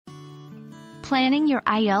Planning your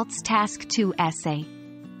IELTS Task 2 essay.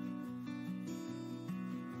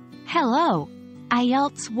 Hello,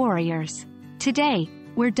 IELTS warriors. Today,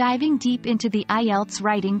 we're diving deep into the IELTS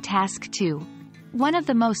Writing Task 2. One of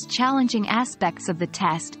the most challenging aspects of the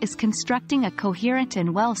test is constructing a coherent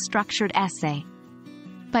and well-structured essay.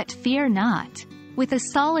 But fear not. With a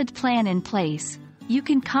solid plan in place, you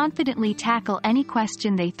can confidently tackle any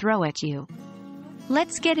question they throw at you.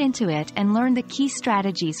 Let's get into it and learn the key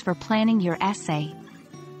strategies for planning your essay.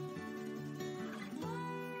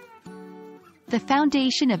 The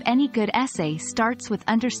foundation of any good essay starts with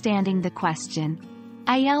understanding the question.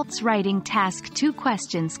 IELTS Writing Task 2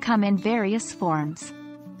 questions come in various forms.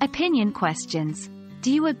 Opinion questions.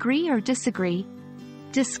 Do you agree or disagree?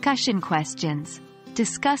 Discussion questions.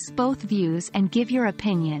 Discuss both views and give your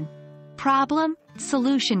opinion.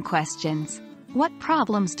 Problem/solution questions. What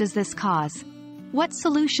problems does this cause? What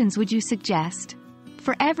solutions would you suggest?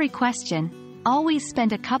 For every question, always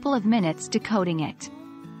spend a couple of minutes decoding it.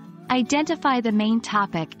 Identify the main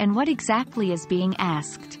topic and what exactly is being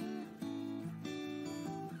asked.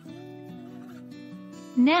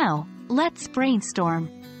 Now, let's brainstorm.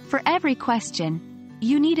 For every question,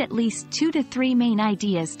 you need at least 2 to 3 main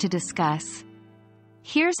ideas to discuss.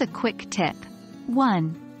 Here's a quick tip.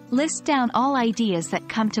 1. List down all ideas that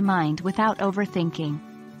come to mind without overthinking.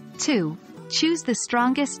 2. Choose the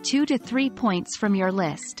strongest 2 to 3 points from your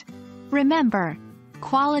list. Remember,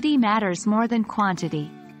 quality matters more than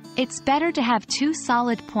quantity. It's better to have 2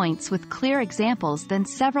 solid points with clear examples than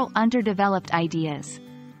several underdeveloped ideas.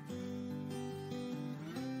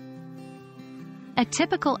 A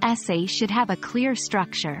typical essay should have a clear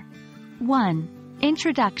structure. 1.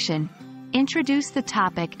 Introduction. Introduce the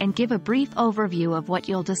topic and give a brief overview of what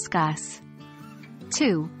you'll discuss.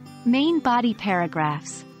 2. Main body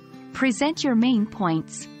paragraphs. Present your main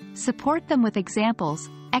points, support them with examples,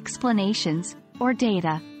 explanations, or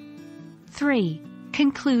data. 3.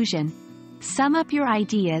 Conclusion. Sum up your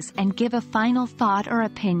ideas and give a final thought or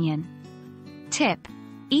opinion. Tip.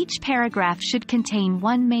 Each paragraph should contain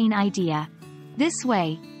one main idea. This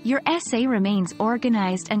way, your essay remains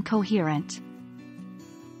organized and coherent.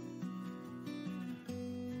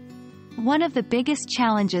 One of the biggest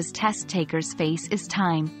challenges test takers face is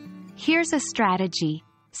time. Here's a strategy.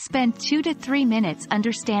 Spend 2 to 3 minutes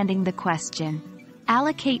understanding the question.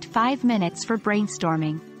 Allocate 5 minutes for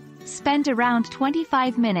brainstorming. Spend around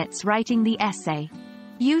 25 minutes writing the essay.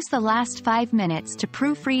 Use the last 5 minutes to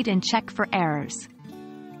proofread and check for errors.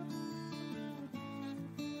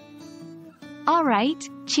 Alright,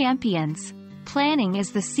 champions. Planning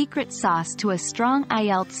is the secret sauce to a strong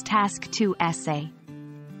IELTS Task 2 essay.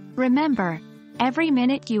 Remember, every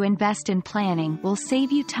minute you invest in planning will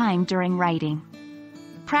save you time during writing.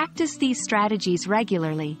 Practice these strategies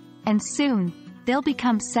regularly, and soon, they'll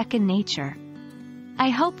become second nature. I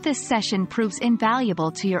hope this session proves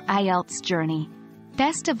invaluable to your IELTS journey.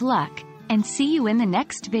 Best of luck, and see you in the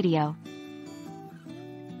next video.